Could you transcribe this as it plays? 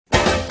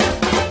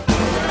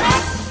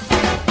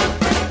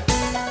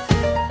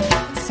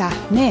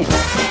صحنه،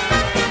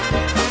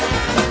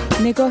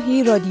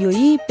 نگاهی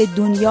رادیویی به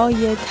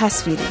دنیای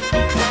تصویری.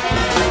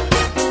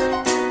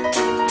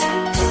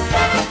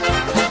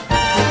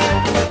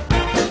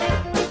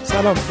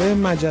 سلام، به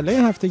مجله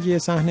هفتگی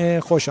صحنه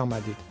خوش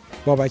آمدید.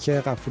 بابک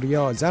غفوری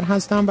آذر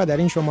هستم و در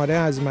این شماره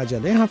از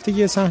مجله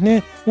هفتگی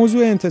صحنه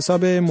موضوع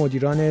انتخاب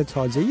مدیران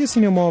تازه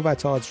سینما و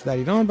تئاتر در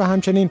ایران و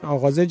همچنین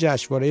آغاز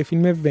جشنواره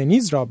فیلم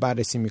ونیز را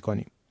بررسی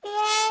می‌کنیم.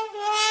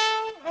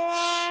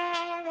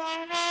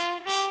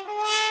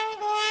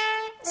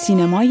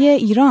 سینمای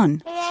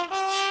ایران.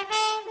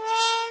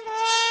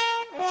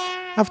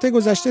 هفته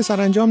گذشته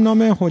سرانجام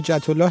نام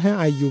حجت الله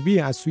ایوبی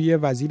از سوی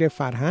وزیر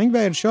فرهنگ و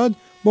ارشاد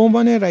به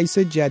عنوان رئیس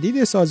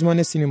جدید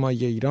سازمان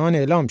سینمایی ایران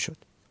اعلام شد.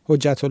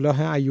 حجت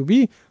الله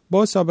ایوبی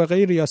با سابقه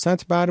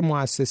ریاست بر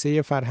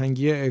مؤسسه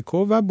فرهنگی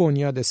اکو و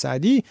بنیاد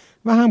سعدی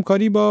و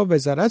همکاری با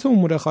وزارت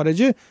امور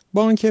خارجه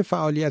با آنکه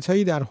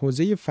فعالیت‌هایی در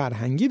حوزه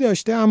فرهنگی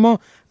داشته اما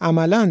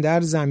عملاً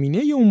در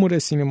زمینه امور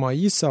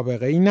سینمایی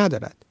سابقه‌ای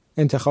ندارد.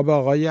 انتخاب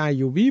آقای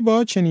ایوبی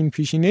با چنین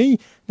پیشینه‌ای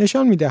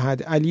نشان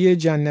می‌دهد علی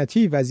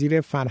جنتی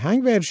وزیر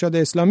فرهنگ و ارشاد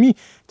اسلامی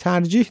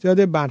ترجیح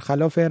داده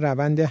برخلاف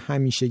روند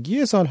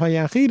همیشگی سالهای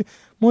اخیر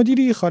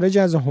مدیری خارج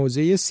از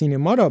حوزه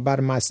سینما را بر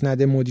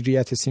مسند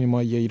مدیریت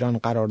سینمایی ایران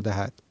قرار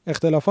دهد.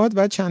 اختلافات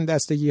و چند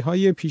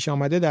دستگی‌های پیش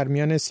آمده در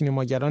میان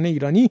سینماگران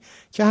ایرانی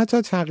که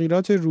حتی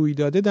تغییرات روی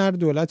داده در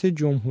دولت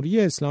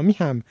جمهوری اسلامی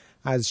هم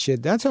از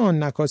شدت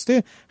آن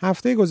نکاسته،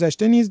 هفته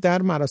گذشته نیز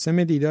در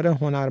مراسم دیدار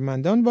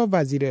هنرمندان با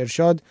وزیر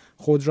ارشاد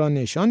خود را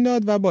نشان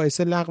داد و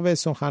باعث لغو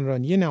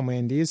سخنرانی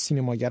نماینده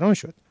سینماگران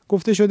شد.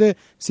 گفته شده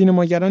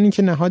سینماگرانی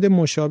که نهاد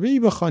مشابهی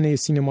به خانه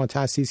سینما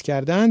تأسیس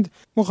کردند،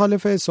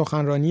 مخالف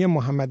سخنرانی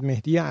محمد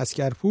مهدی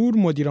عسکرپور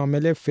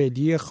مدیرعامل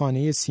فعلی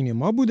خانه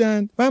سینما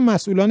بودند و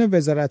مسئولان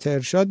وزارت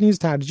ارشاد نیز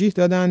ترجیح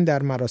دادند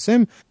در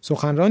مراسم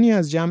سخنرانی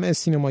از جمع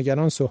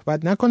سینماگران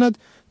صحبت نکند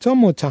تا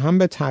متهم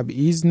به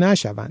تبعیض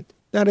نشوند.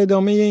 در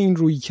ادامه این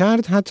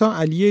رویکرد حتی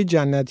علی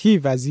جنتی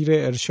وزیر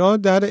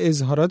ارشاد در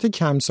اظهارات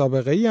کم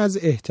سابقه‌ای از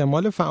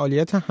احتمال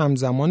فعالیت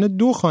همزمان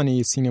دو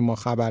خانه سینما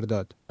خبر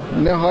داد.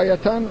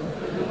 نهایتاً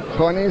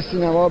خانه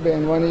سینما به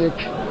عنوان یک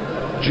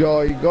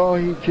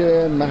جایگاهی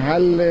که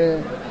محل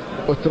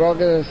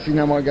اتراق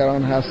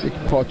سینماگران هست، یک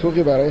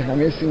پاتوقی برای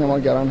همه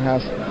سینماگران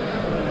هست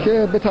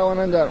که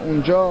بتوانند در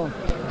اونجا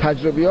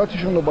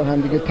تجربیاتشون رو با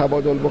همدیگه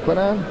تبادل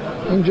بکنن،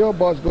 اینجا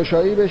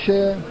بازگشایی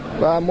بشه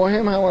و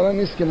مهم همالا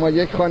نیست که ما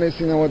یک خانه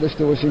سینما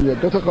داشته باشیم یا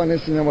دو تا خانه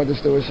سینما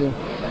داشته باشیم.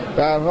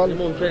 به هر حال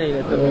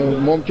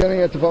ممکنه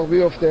این اتفاق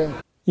بیفته.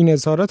 این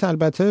اظهارات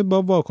البته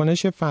با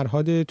واکنش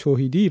فرهاد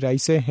توحیدی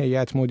رئیس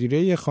هیئت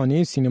مدیره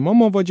خانه سینما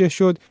مواجه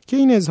شد که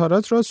این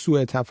اظهارات را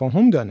سوء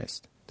تفاهم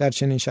دانست. در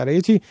چنین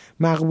شرایطی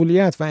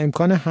مقبولیت و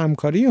امکان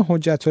همکاری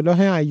حجت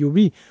الله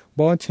ایوبی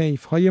با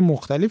طیف‌های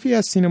مختلفی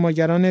از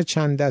سینماگران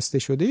چند دسته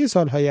شده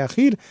سالهای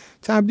اخیر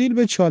تبدیل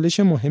به چالش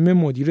مهم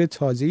مدیر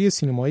تازه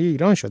سینمای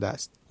ایران شده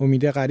است.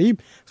 امید غریب،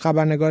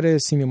 خبرنگار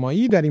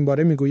سینمایی، در این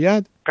باره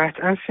میگوید: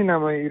 قطعا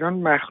سینمای ایران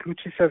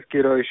مخلوطی است از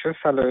گرایش‌ها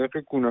سلایق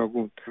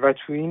گوناگون و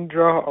تو این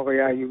راه آقای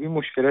ایوبی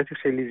مشکلات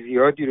خیلی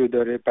زیادی رو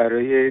داره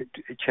برای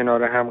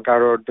کنار هم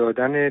قرار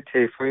دادن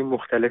طیف‌های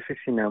مختلف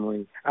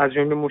سینمایی. از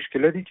جمله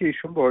مشکلاتی که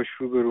ایشون باهاش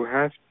روبرو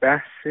هست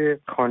بحث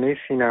خانه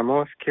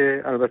سینماست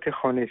که البته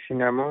خانه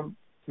سینما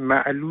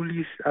معلولی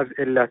است از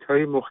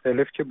علت‌های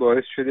مختلف که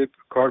باعث شده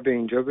کار به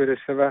اینجا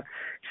برسه و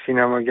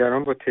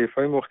سینماگران با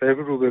طیف‌های مختلف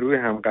روبروی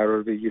هم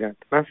قرار بگیرند.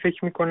 من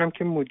فکر می‌کنم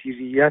که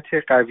مدیریت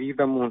قوی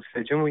و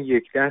منسجم و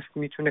یک دست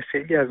میتونه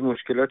خیلی از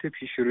مشکلات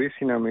پیش روی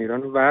سینما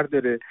ایران رو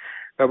برداره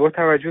و با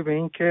توجه به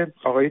اینکه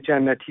آقای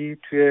جنتی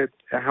توی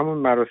همون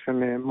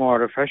مراسم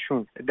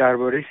معرفشون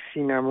درباره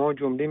سینما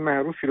جمله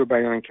معروفی رو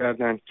بیان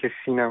کردن که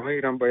سینما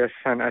ایران باید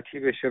صنعتی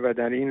بشه و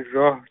در این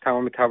راه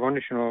تمام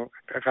توانشون رو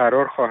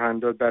قرار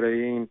خواهند داد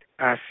برای این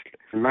اصل،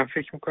 من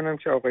فکر میکنم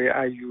که آقای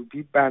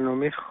ایوبی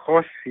برنامه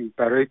خاصی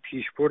برای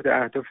پیشبرد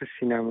اهداف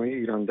سینمایی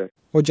ایران داره.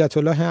 حجت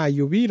الله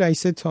ایوبی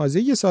رئیس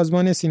تازه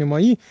سازمان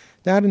سینمایی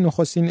در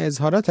نخستین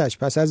اظهاراتش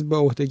پس از به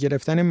عهده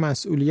گرفتن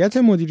مسئولیت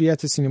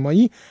مدیریت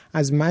سینمایی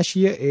از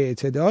مشی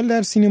اعتدال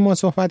در سینما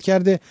صحبت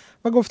کرده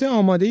و گفته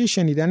آماده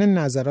شنیدن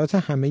نظرات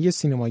همه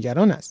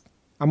سینماگران است.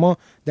 اما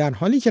در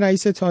حالی که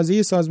رئیس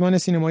تازه سازمان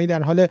سینمایی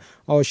در حال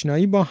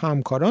آشنایی با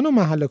همکاران و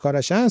محل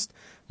کارش است،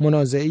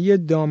 منازعه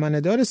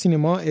دامنه‌دار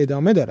سینما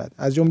ادامه دارد،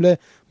 از جمله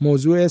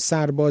موضوع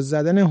سرباز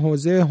زدن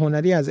حوزه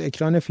هنری از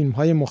اکران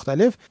فیلم‌های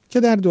مختلف که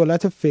در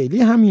دولت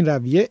فعلی همین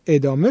رویه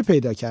ادامه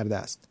پیدا کرده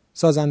است.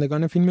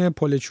 سازندگان فیلم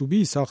پل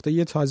چوبی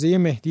ساخته تازه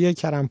مدیر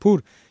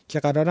کرمپور که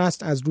قرار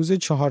است از روز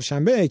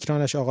چهارشنبه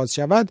اکرانش آغاز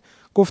شود،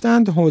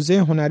 گفتند حوزه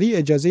هنری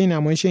اجازه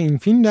نمایش این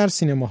فیلم در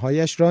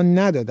سینماهایش را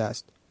نداده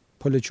است.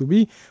 پل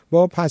چوبی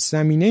با پس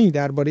زمینه‌ای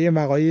درباره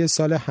وقایع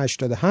سال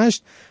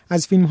 88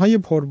 از فیلم‌های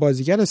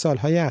پربازیگر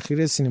سالهای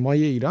اخیر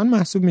سینمای ایران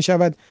محسوب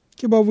می‌شود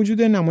که با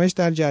وجود نمایش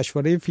در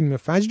جشنواره فیلم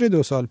فجر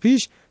 2 سال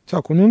پیش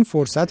تاکنون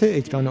فرصت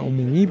اکران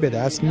عمومی به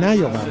دست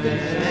نیاورده.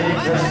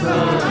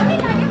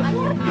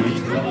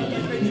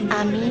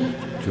 امی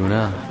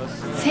جونم،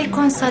 فکر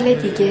کن سال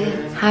دیگه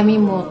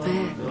همین موقع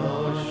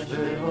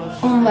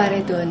اونور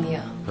دنیا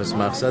پس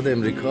مقصد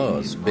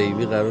امریکاست.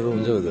 بیبی قراره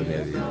اونجا به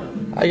دنیا بیاد.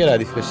 اگر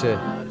ردیف بشه،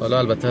 حالا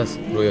البته از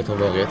رویات و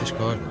واقعیتش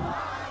کار.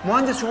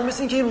 مهندس شما مثل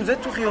این که این روزه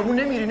تو خیابون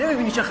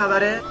نمیبینی چه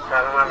خبره؟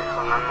 سلام، من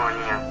میخوام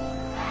مانیم.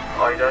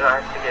 آیدا رو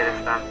عکس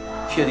گرفتم.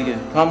 کیه دیگه؟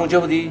 تو هم اونجا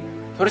بودی؟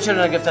 تو رو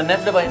چرا نگفتن؟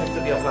 نفل با این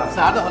تو قیافه.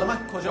 سرده حالا من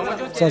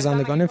کجا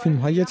سازندگان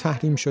فیلم‌های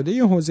تحریم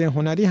شده حوزه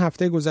هنری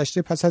هفته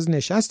گذشته پس از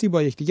نشستی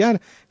با یکدیگر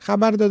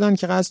خبر دادند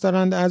که قصد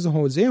دارند از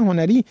حوزه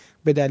هنری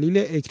به دلیل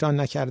اکران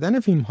نکردن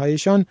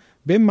فیلم‌هایشان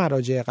به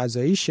مراجع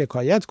قضایی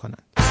شکایت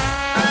کنند.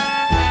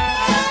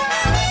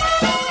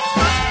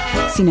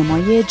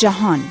 سینمای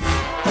جهان.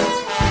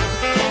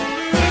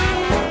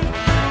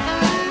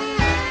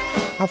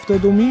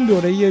 هفتادمین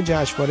دوره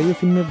جشنواره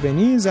فیلم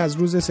ونیز از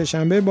روز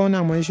سه‌شنبه با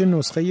نمایش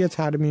نسخه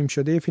ترمیم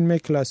شده فیلم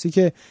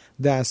کلاسیک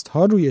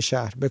دست‌ها روی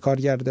شهر به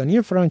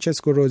کارگردانی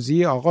فرانچسکو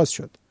روزی آغاز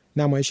شد.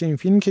 نمایش این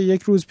فیلم که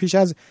یک روز پیش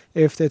از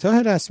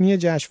افتتاح رسمی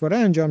جشنواره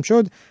انجام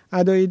شد،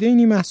 ادای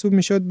دینی محسوب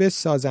می‌شد به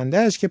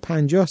سازنده‌اش که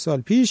 50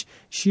 سال پیش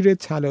شیر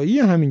طلایی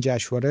همین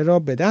جشنواره را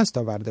به دست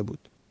آورده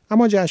بود.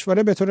 اما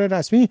جشنواره به طور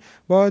رسمی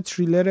با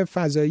تریلر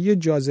فضایی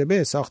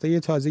جاذبه ساخته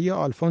تازه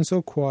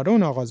آلفونسو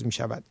کوارون آغاز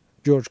می‌شود.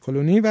 جورج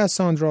کلونی و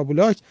ساندرا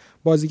بولاک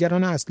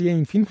بازیگران اصلی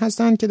این فیلم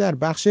هستند که در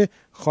بخش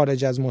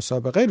خارج از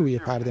مسابقه روی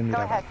پرده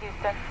می‌روند.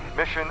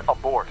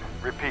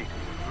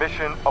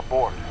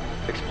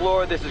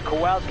 Explore, this is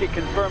Kowalski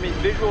confirming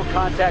visual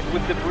contact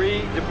with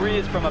debris. Debris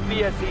is from a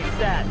BSE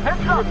stat.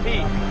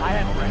 Repeat. I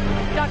have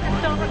Dr.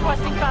 Stone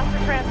requesting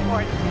faster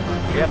transport.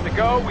 We have to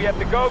go.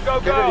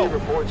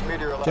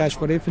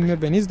 جشنواره فیلم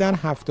ونیز در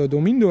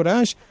 70مین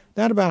دوره‌اش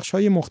در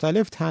بخش‌های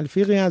مختلف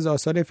تلفیقی از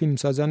آثار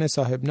فیلمسازان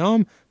صاحب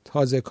نام،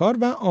 تازه کار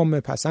و عامه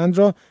پسند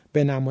را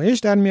به نمایش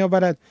در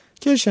می‌آورد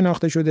که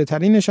شناخته شده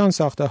ترینشان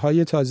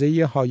ساخته‌های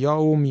تازه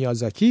هایائو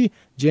میازاکی،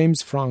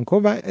 جیمز فرانکو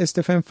و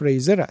استفن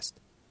فریزر است.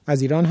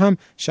 از ایران هم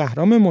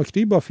شهرام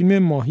مکری با فیلم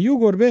ماهی و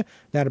گربه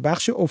در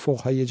بخش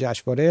افق‌های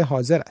جشنواره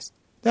حاضر است.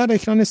 در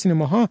اکران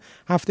سینماها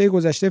هفته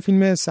گذشته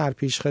فیلم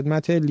سرپیش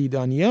خدمت لی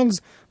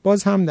دانیلز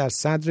باز هم در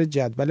صدر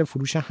جدول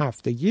فروش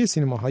هفتگی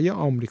سینماهای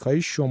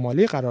آمریکای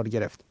شمالی قرار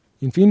گرفت.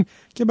 این فیلم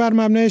که بر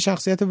مبنای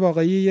شخصیت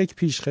واقعی یک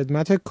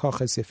پیشخدمت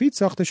کاخ سفید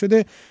ساخته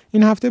شده،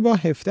 این هفته با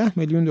 17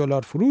 میلیون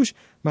دلار فروش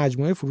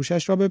مجموع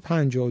فروشش را به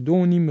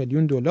 52.5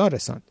 میلیون دلار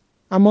رساند.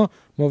 اما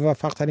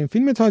موفق ترین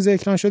فیلم تازه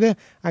اکران شده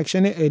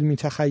اکشن علمی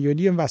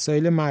تخیلی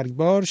وسایل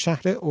مرگبار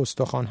شهر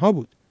استخوان‌ها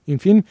بود. این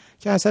فیلم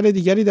که اثر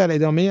دیگری در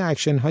ادامه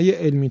اکشن‌های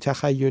علمی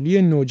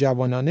تخیلی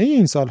نوجوانانه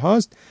این سال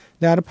هاست،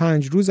 در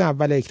 5 روز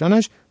اول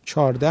اکرانش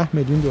 14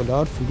 میلیون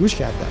دلار فروش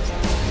کرده است.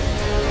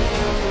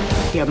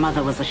 Your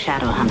mother was a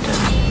shadow hunter,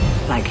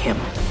 like him,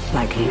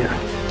 like you.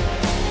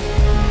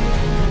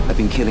 I've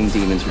been killing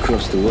demons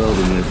across the world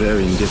in their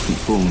varying different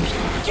forms.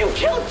 You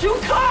killed 2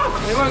 cops!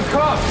 They weren't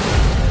cops!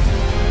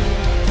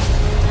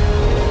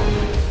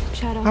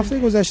 هفته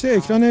گذشته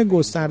اکران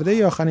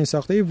گسترده آخرین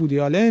ساخته وودی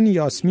آلن،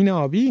 یاسمین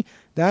آبی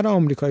در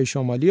آمریکای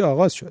شمالی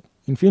آغاز شد.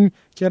 این فیلم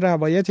که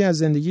روایتی از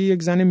زندگی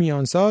یک زن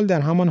میانسال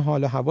در همان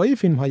حال و هوای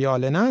فیلم‌های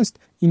آلن است،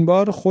 این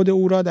بار خود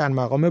او را در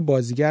مقام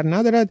بازیگر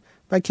ندارد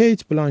و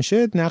کیت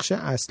بلانشت نقش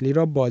اصلی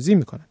را بازی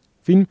می‌کند.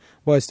 فیلم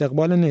با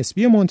استقبال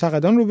نسبی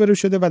منتقدان روبرو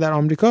شده و در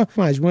آمریکا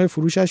مجموع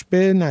فروشش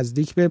به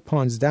نزدیک به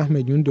 15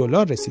 میلیون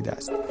دلار رسیده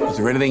است. Is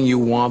there anything you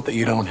want that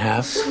you don't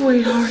have?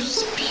 Sweetheart,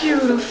 it's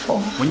beautiful.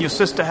 When your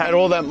sister had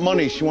all that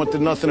money, she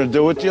wanted nothing to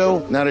do with you.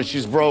 Now that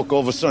she's broke,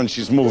 all of a sudden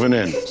she's moving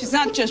in. She's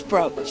not just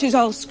broke. She's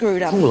all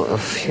screwed up.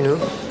 Love, you know.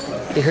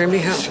 You hear me?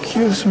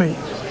 Excuse me.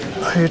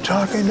 Are you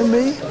talking to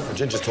me?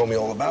 Ginger told me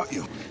all about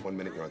you. 1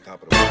 minute you're on top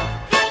of the world.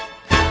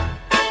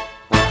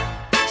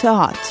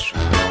 تئاتر.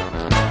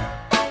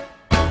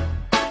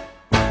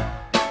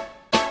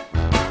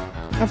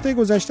 هفته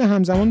گذشته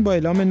همزمان با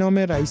اعلام نام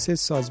رئیس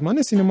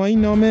سازمان سینمایی،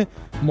 نام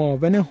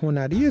معاون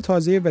هنری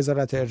تازه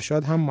وزارت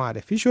ارشاد هم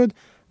معرفی شد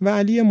و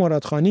علی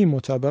مرادخانی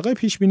مطابق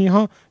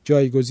پیشبینی‌ها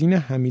جایگزین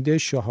حمید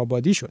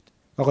شاه‌آبادی شد.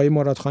 آقای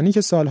مرادخانی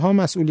که سالها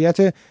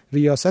مسئولیت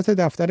ریاست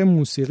دفتر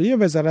موسیقی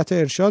وزارت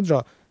ارشاد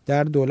را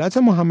در دولت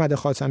محمد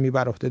خاتمی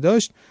بر عهده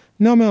داشت،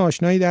 نام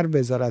آشنایی در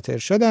وزارت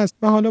ارشاد است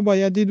و حالا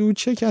باید دید او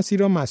چه کسی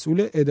را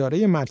مسئول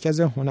اداره مرکز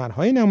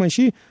هنرهای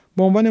نمایشی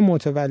به عنوان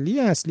متولی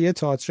اصلی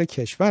تئاتر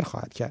کشور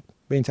خواهد کرد.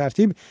 به این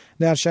ترتیب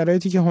در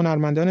شرایطی که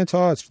هنرمندان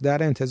تئاتر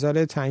در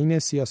انتظار تعیین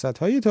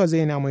سیاست‌های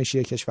تازه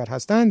نمایشی کشور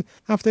هستند،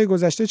 هفته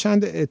گذشته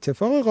چند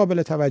اتفاق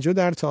قابل توجه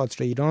در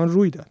تئاتر ایران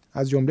روی داد.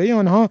 از جمله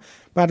آنها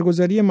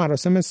برگزاری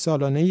مراسم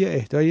سالانه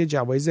اهدای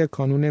جوایز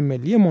کانون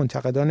ملی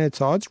منتقدان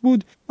تئاتر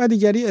بود و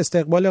دیگری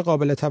استقبال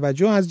قابل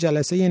توجه از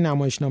جلسه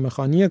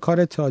نمایشنامه‌خوانی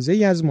کار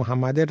تازه‌ای از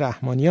محمد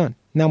رحمانیان.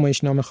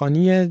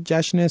 نمایشنامه‌خوانی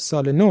جشن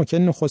سال نو که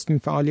نخستین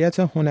فعالیت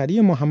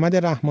هنری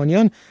محمد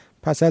رحمانیان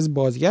پس از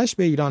بازگشت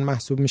به ایران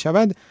محسوب می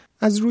شود،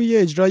 از روی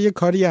اجرای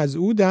کاری از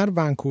او در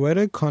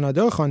ونکوور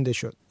کانادا خوانده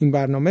شد. این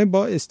برنامه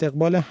با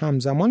استقبال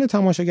همزمان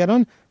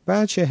تماشاگران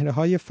و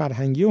چهره‌های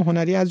فرهنگی و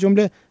هنری از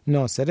جمله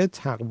ناصر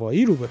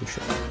تقوایی روبرو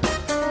شد.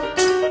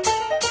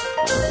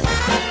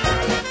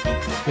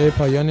 به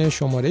پایان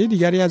شماره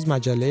دیگری از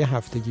مجله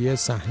هفتگی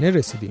صحنه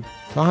رسیدیم.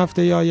 تا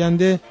هفته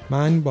آینده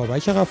من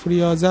بابک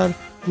غفوری آذر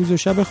روز و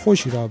شب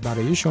خوشی را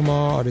برای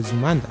شما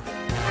آرزومندم.